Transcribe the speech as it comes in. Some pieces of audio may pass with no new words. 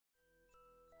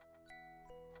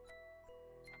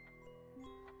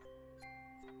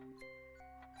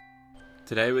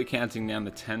Today we're counting down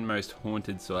the 10 most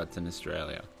haunted sites in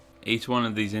Australia. Each one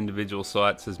of these individual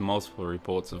sites has multiple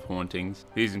reports of hauntings.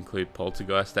 These include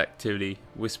poltergeist activity,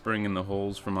 whispering in the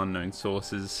halls from unknown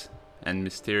sources, and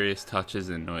mysterious touches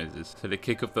and noises. So to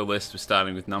kick off the list, we're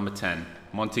starting with number 10,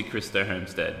 Monte Cristo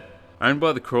Homestead. Owned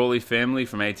by the Crawley family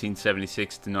from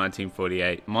 1876 to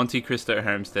 1948, Monte Cristo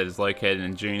Homestead is located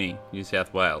in Junee, New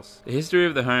South Wales. The history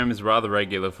of the home is rather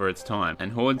regular for its time,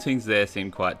 and hauntings there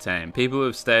seem quite tame. People who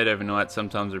have stayed overnight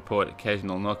sometimes report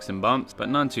occasional knocks and bumps, but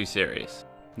none too serious.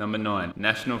 Number 9.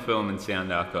 National Film and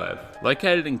Sound Archive.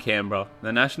 Located in Canberra,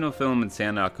 the National Film and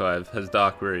Sound Archive has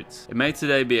dark roots. It may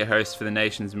today be a host for the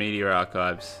nation's media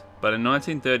archives, but in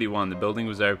 1931 the building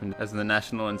was opened as the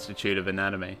National Institute of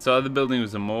Anatomy. Inside the building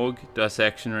was a morgue,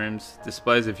 dissection rooms,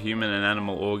 displays of human and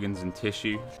animal organs and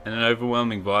tissue, and an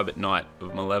overwhelming vibe at night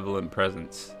of malevolent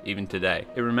presence, even today.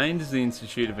 It remained as the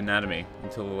Institute of Anatomy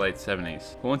until the late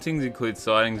 70s. Hauntings include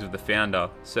sightings of the founder,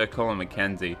 Sir Colin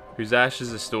Mackenzie, whose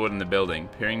ashes are stored in the building,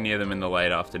 appearing near them in the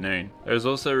late afternoon. There is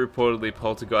also reportedly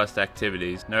poltergeist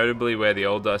activities, notably where the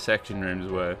old dissection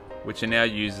rooms were, which are now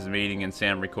used as meeting and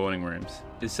sound recording rooms.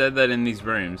 It is said that in these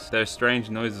rooms, there are strange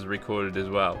noises recorded as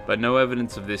well, but no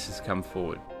evidence of this has come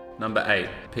forward. Number 8.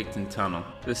 Picton Tunnel.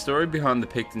 The story behind the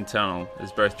Picton Tunnel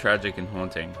is both tragic and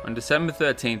haunting. On December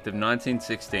 13th of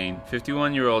 1916,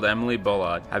 51-year-old Emily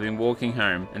Bollard had been walking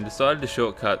home and decided to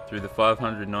shortcut through the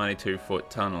 592-foot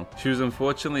tunnel. She was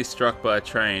unfortunately struck by a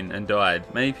train and died,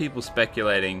 many people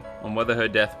speculating on whether her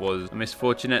death was a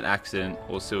misfortunate accident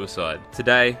or suicide.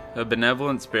 Today, her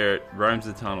benevolent spirit roams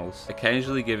the tunnels,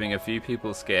 occasionally giving a few people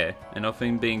a scare and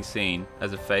often being seen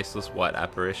as a faceless white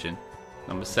apparition.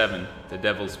 Number 7. The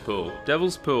Devil's Pool.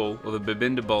 Devil's Pool, or the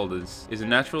Babinda Boulders, is a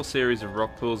natural series of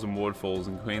rock pools and waterfalls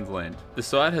in Queensland. The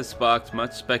site has sparked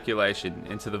much speculation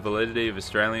into the validity of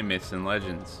Australian myths and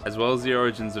legends, as well as the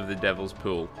origins of the Devil's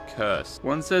Pool, curse.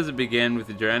 One says it began with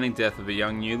the drowning death of a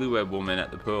young newlywed woman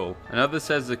at the pool. Another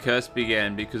says the curse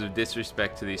began because of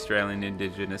disrespect to the Australian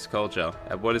Indigenous culture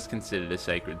at what is considered a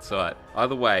sacred site.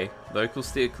 Either way, locals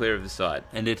steer clear of the site,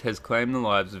 and it has claimed the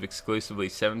lives of exclusively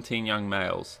 17 young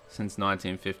males since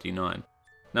 1959.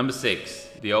 Number 6.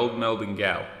 The Old Melbourne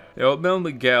Gaol. The Old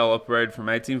Melbourne Gaol operated from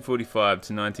 1845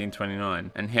 to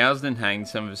 1929 and housed and hanged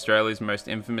some of Australia's most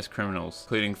infamous criminals,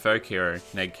 including folk hero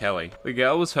Ned Kelly. The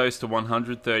gaol was host to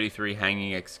 133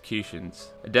 hanging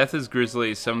executions, a death as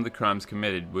grisly as some of the crimes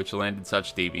committed which landed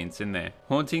such deviants in there.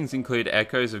 Hauntings include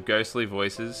echoes of ghostly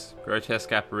voices,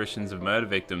 grotesque apparitions of murder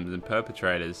victims and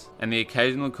perpetrators, and the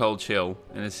occasional cold chill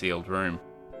in a sealed room.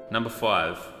 Number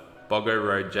 5. Boggo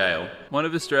Road Jail. One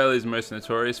of Australia's most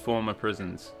notorious former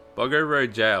prisons, Boggo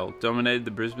Road Jail dominated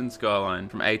the Brisbane skyline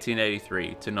from 1883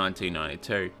 to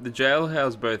 1992. The jail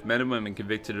housed both men and women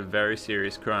convicted of very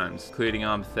serious crimes, including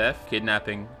armed theft,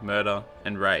 kidnapping, murder,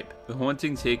 and rape. The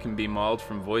hauntings here can be mild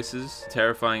from voices,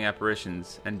 terrifying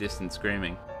apparitions, and distant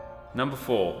screaming. Number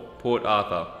 4. Port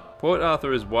Arthur. Port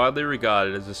Arthur is widely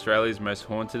regarded as Australia's most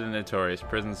haunted and notorious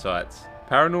prison sites.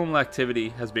 Paranormal activity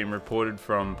has been reported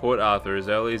from Port Arthur as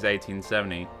early as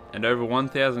 1870, and over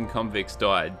 1,000 convicts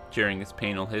died during its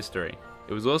penal history.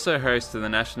 It was also host to the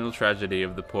national tragedy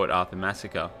of the Port Arthur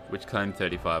Massacre, which claimed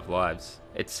 35 lives.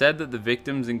 It's said that the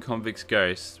victims and convicts'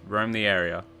 ghosts roam the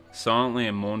area, silently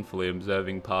and mournfully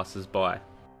observing passers-by.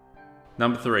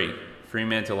 Number 3.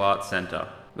 Fremantle Arts Centre.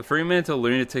 The Fremantle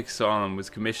Lunatic Asylum was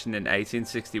commissioned in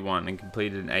 1861 and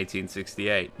completed in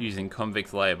 1868, using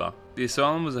convict labour. The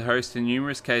asylum was a host to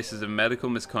numerous cases of medical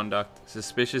misconduct,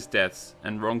 suspicious deaths,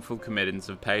 and wrongful committance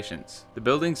of patients. The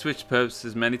building switched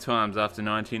purposes many times after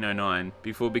 1909,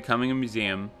 before becoming a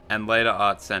museum and later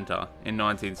arts centre in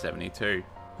 1972.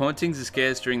 Hauntings are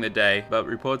scarce during the day, but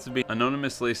reports have been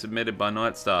anonymously submitted by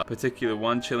night staff, particularly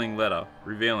one chilling letter,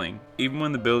 revealing, even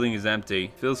when the building is empty,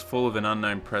 it feels full of an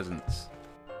unknown presence.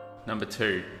 Number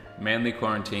 2. Manly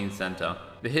Quarantine Centre.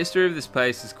 The history of this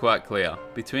place is quite clear.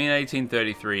 Between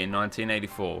 1833 and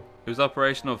 1984, it was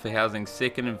operational for housing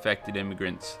sick and infected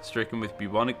immigrants stricken with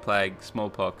bubonic plague,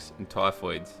 smallpox, and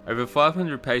typhoids. Over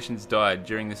 500 patients died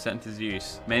during the centre's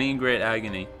use, many in great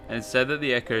agony, and it's said that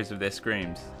the echoes of their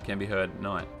screams can be heard at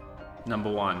night.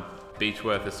 Number 1.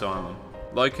 Beechworth Asylum.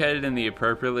 Located in the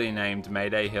appropriately named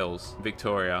Mayday Hills,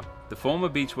 Victoria, the former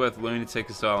Beechworth Lunatic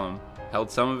Asylum held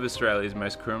some of Australia's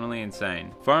most criminally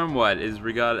insane. Far and wide, it is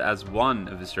regarded as one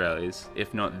of Australia's,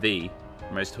 if not the,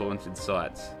 most haunted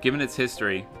sites. Given its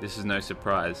history, this is no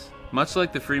surprise. Much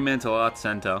like the Fremantle Arts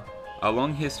Centre, A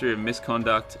long history of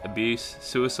misconduct, abuse,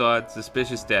 suicide,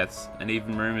 suspicious deaths, and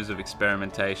even rumours of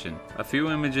experimentation. A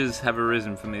few images have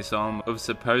arisen from the asylum of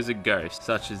supposed ghosts,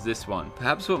 such as this one.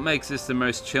 Perhaps what makes this the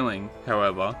most chilling,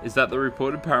 however, is that the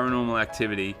reported paranormal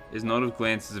activity is not of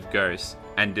glances of ghosts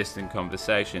and distant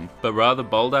conversation, but rather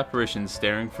bold apparitions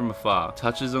staring from afar,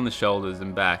 touches on the shoulders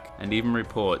and back, and even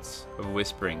reports of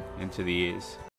whispering into the ears.